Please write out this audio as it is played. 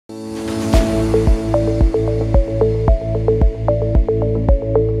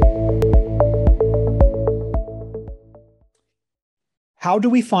How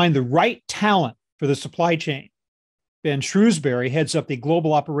do we find the right talent for the supply chain? Ben Shrewsbury heads up the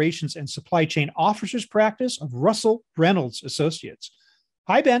Global Operations and Supply Chain Officers practice of Russell Reynolds Associates.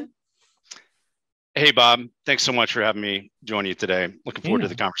 Hi, Ben. Hey, Bob. Thanks so much for having me join you today. Looking forward to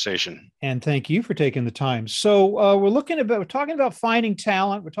the conversation. And thank you for taking the time. So we're talking about finding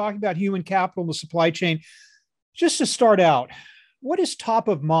talent. We're talking about human capital in the supply chain. Just to start out, what is top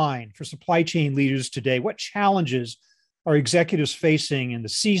of mind for supply chain leaders today? What challenges are executives facing in the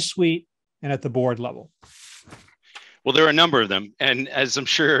C-suite and at the board level? Well, there are a number of them. And as I'm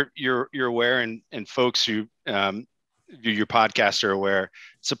sure you're aware, and folks who view your podcast are aware,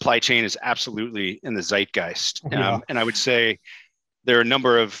 supply chain is absolutely in the zeitgeist. Yeah. And I would say there are a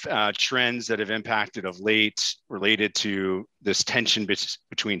number of trends that have impacted of late related to this tension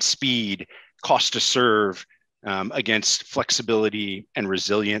between speed, cost to serve, against flexibility and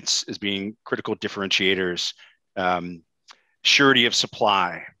resilience as being critical differentiators, surety of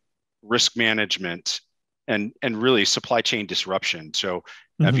supply, risk management, and really supply chain disruption. So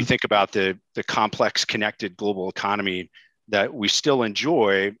if you think about the complex connected global economy that we still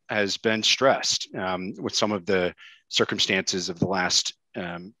enjoy has been stressed with some of the circumstances of the last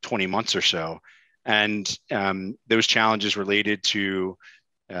 20 months or so. And those challenges related to,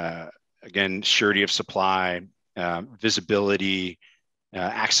 again, surety of supply, visibility,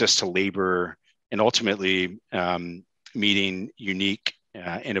 access to labor, and ultimately meeting unique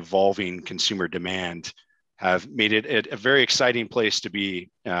and evolving consumer demand have made it a very exciting place to be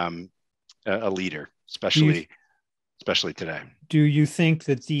a leader, especially today. Do you think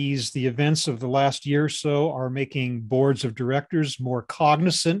that the events of the last year or so are making boards of directors more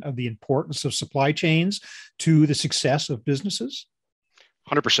cognizant of the importance of supply chains to the success of businesses?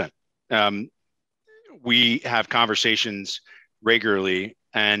 100%. We have conversations regularly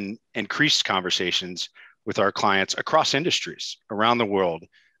and increased conversations with our clients across industries around the world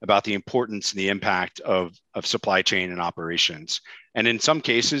about the importance and the impact of supply chain and operations. And in some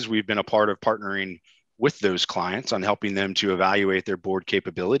cases, we've been a part of partnering with those clients on helping them to evaluate their board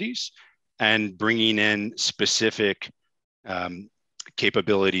capabilities and bringing in specific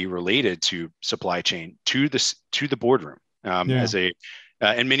capability related to supply chain to the boardroom as in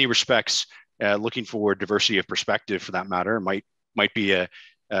many respects, looking for diversity of perspective for that matter. Might be a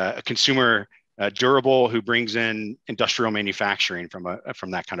consumer durable who brings in industrial manufacturing from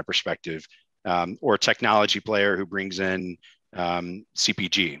that kind of perspective, or a technology player who brings in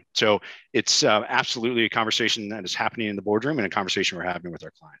CPG. So it's absolutely a conversation that is happening in the boardroom and a conversation we're having with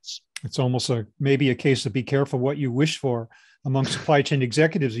our clients. It's almost maybe a case of be careful what you wish for among supply chain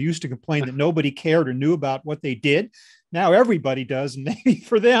executives who used to complain that nobody cared or knew about what they did. Now everybody does, and maybe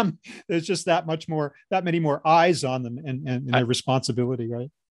for them, there's just that many more eyes on them and their responsibility, right?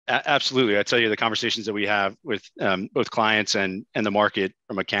 Absolutely. I tell you, the conversations that we have with both clients and the market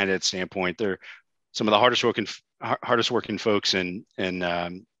from a candidate standpoint, they're some of the hardest working folks in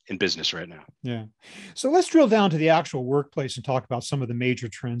business right now. Yeah. So let's drill down to the actual workplace and talk about some of the major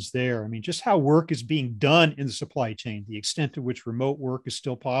trends there. I mean, just how work is being done in the supply chain, the extent to which remote work is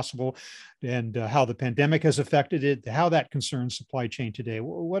still possible, and how the pandemic has affected it, how that concerns supply chain today.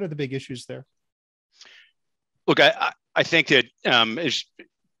 What are the big issues there? Look, I think that as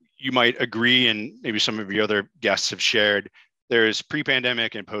you might agree, and maybe some of your other guests have shared, there's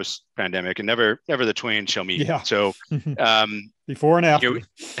pre-pandemic and post-pandemic, and never the twain shall meet. Yeah. So before and after.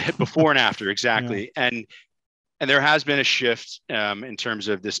 Before and after, exactly. Yeah. And there has been a shift in terms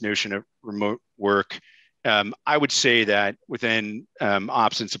of this notion of remote work. I would say that within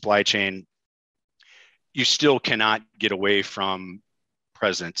ops and supply chain, you still cannot get away from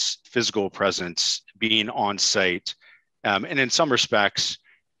physical presence, being on site. And in some respects,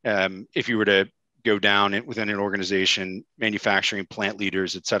 if you were to go down within an organization, manufacturing, plant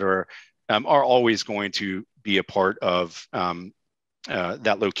leaders, et cetera, are always going to be a part of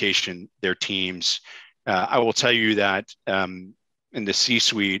that location, their teams. I will tell you that in the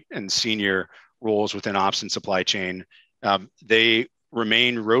C-suite and senior roles within ops and supply chain, they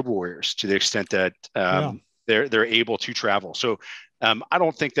remain road warriors to the extent that they're able to travel. So I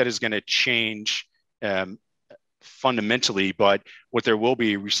don't think that is going to change fundamentally, but what there will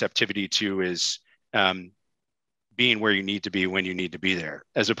be receptivity to is being where you need to be when you need to be there,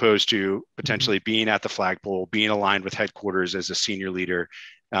 as opposed to potentially being at the flagpole, being aligned with headquarters as a senior leader.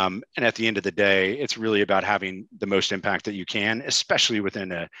 And at the end of the day, it's really about having the most impact that you can, especially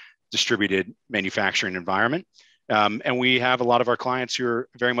within a distributed manufacturing environment. And we have a lot of our clients who are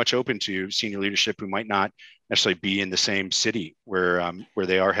very much open to senior leadership who might not necessarily be in the same city where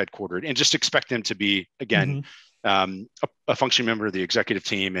they are headquartered, and just expect them to be, again, a functioning member of the executive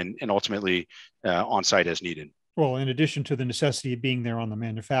team and ultimately on site as needed. Well, in addition to the necessity of being there on the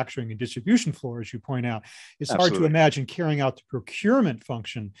manufacturing and distribution floor, as you point out, it's hard to Absolutely. imagine carrying out the procurement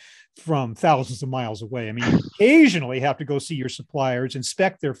function from thousands of miles away. I mean, you occasionally have to go see your suppliers,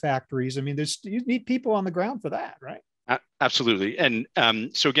 inspect their factories. I mean, you need people on the ground for that, right? Absolutely. And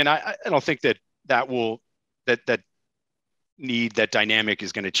so again, I don't think that will that need that dynamic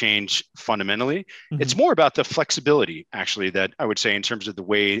is going to change fundamentally. Mm-hmm. It's more about the flexibility, actually, that I would say in terms of the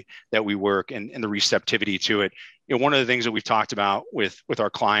way that we work and the receptivity to it. One of the things that we've talked about with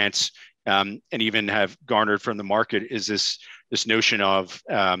our clients and even have garnered from the market is this notion of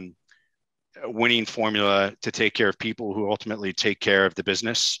a winning formula to take care of people who ultimately take care of the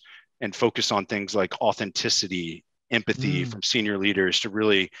business and focus on things like authenticity, empathy from senior leaders to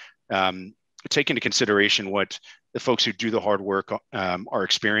really take into consideration what the folks who do the hard work are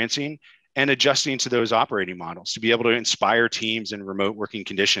experiencing and adjusting to those operating models to be able to inspire teams in remote working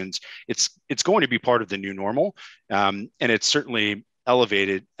conditions. It's going to be part of the new normal, and it's certainly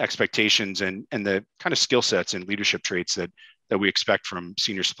elevated expectations and the kind of skill sets and leadership traits that we expect from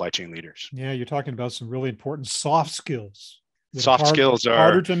senior supply chain leaders. Yeah, you're talking about some really important soft skills that Soft skills are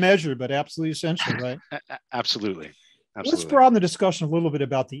harder to measure, but absolutely essential, right? Absolutely. Let's Absolutely. broaden the discussion a little bit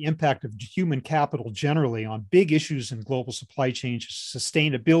about the impact of human capital generally on big issues in global supply chain,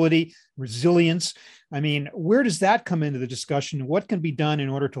 sustainability, resilience. I mean, where does that come into the discussion? What can be done in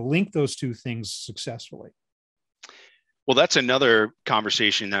order to link those two things successfully? Well, that's another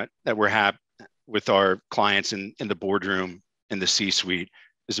conversation that we're having with our clients in the boardroom, in the C-suite,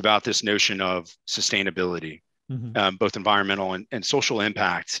 is about this notion of sustainability, both environmental and social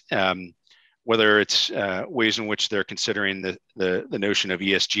impact. Whether it's ways in which they're considering the notion of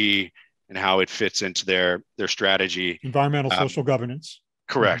ESG and how it fits into their strategy. Environmental, social governance.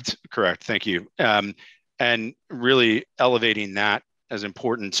 Correct. Thank you. And really elevating that as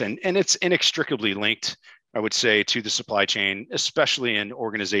important. And it's inextricably linked, I would say, to the supply chain, especially in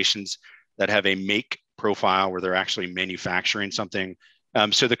organizations that have a make profile where they're actually manufacturing something.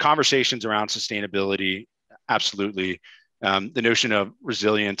 So the conversations around sustainability, absolutely. The notion of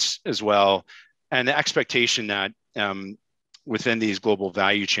resilience as well, and the expectation that within these global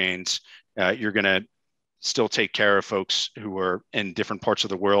value chains, you're going to still take care of folks who are in different parts of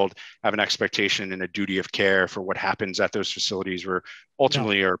the world, have an expectation and a duty of care for what happens at those facilities where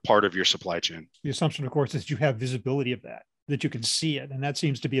ultimately are part of your supply chain. The assumption, of course, is you have visibility of that you can see it. And that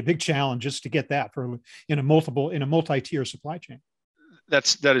seems to be a big challenge just to get that in a multi-tier supply chain.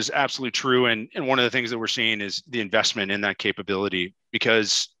 That is absolutely true. And one of the things that we're seeing is the investment in that capability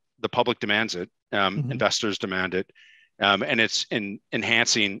because the public demands it, investors demand it, and it's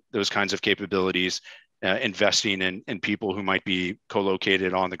enhancing those kinds of capabilities, investing in people who might be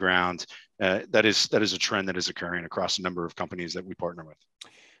co-located on the ground. That is a trend that is occurring across a number of companies that we partner with.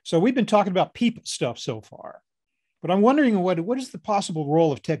 So we've been talking about people stuff so far. But I'm wondering what is the possible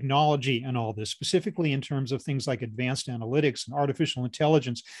role of technology in all this, specifically in terms of things like advanced analytics and artificial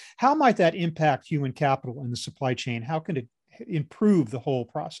intelligence? How might that impact human capital in the supply chain? How can it improve the whole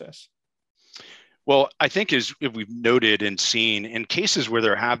process? Well, I think as we've noted and seen in cases where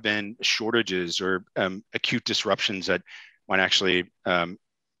there have been shortages or acute disruptions that might actually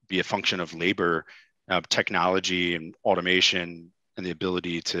be a function of labor, technology and automation, and the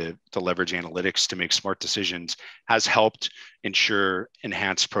ability to leverage analytics to make smart decisions has helped ensure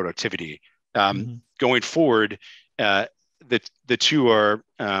enhanced productivity. Going forward, the two are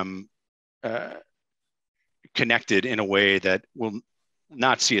connected in a way that will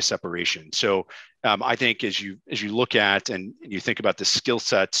not see a separation. So I think as you look at and you think about the skill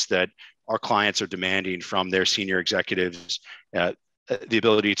sets that our clients are demanding from their senior executives, the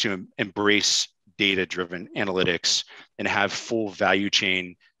ability to embrace data-driven analytics and have full value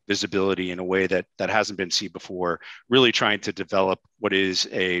chain visibility in a way that hasn't been seen before, really trying to develop what is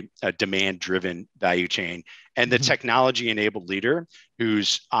a demand-driven value chain. And the technology-enabled leader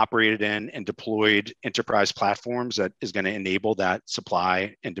who's operated in and deployed enterprise platforms that is going to enable that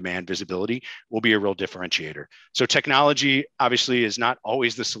supply and demand visibility will be a real differentiator. So technology obviously is not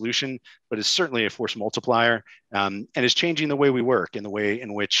always the solution, but is certainly a force multiplier and is changing the way we work and the way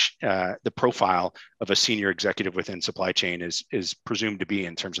in which the profile of a senior executive within supply chain is presumed to be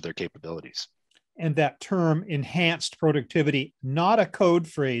in terms of their capabilities. And that term enhanced productivity, not a code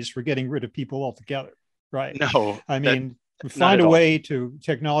phrase for getting rid of people altogether. Right. No, I mean, find a way to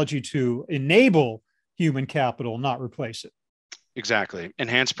technology to enable human capital, not replace it. Exactly.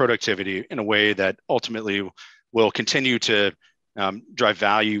 Enhance productivity in a way that ultimately will continue to drive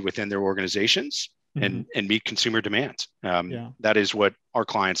value within their organizations and meet consumer demand. That is what our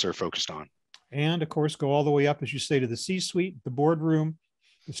clients are focused on. And of course, go all the way up, as you say, to the C-suite, the boardroom,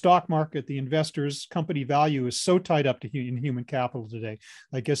 The stock market, the investors, company value is so tied up to human capital today.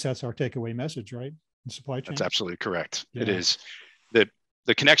 I guess that's our takeaway message, right? In supply chain. That's absolutely correct. Yeah. It is.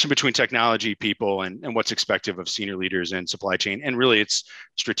 The connection between technology, people, and what's expected of senior leaders in supply chain, and really its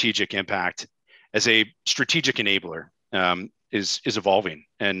strategic impact as a strategic enabler is evolving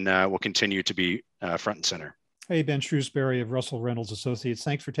and will continue to be front and center. Hey, Ben Shrewsbury of Russell Reynolds Associates.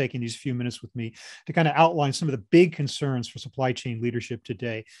 Thanks for taking these few minutes with me to kind of outline some of the big concerns for supply chain leadership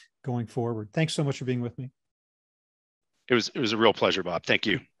today going forward. Thanks so much for being with me. It was a real pleasure, Bob. Thank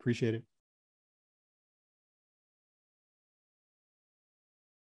you. Appreciate it.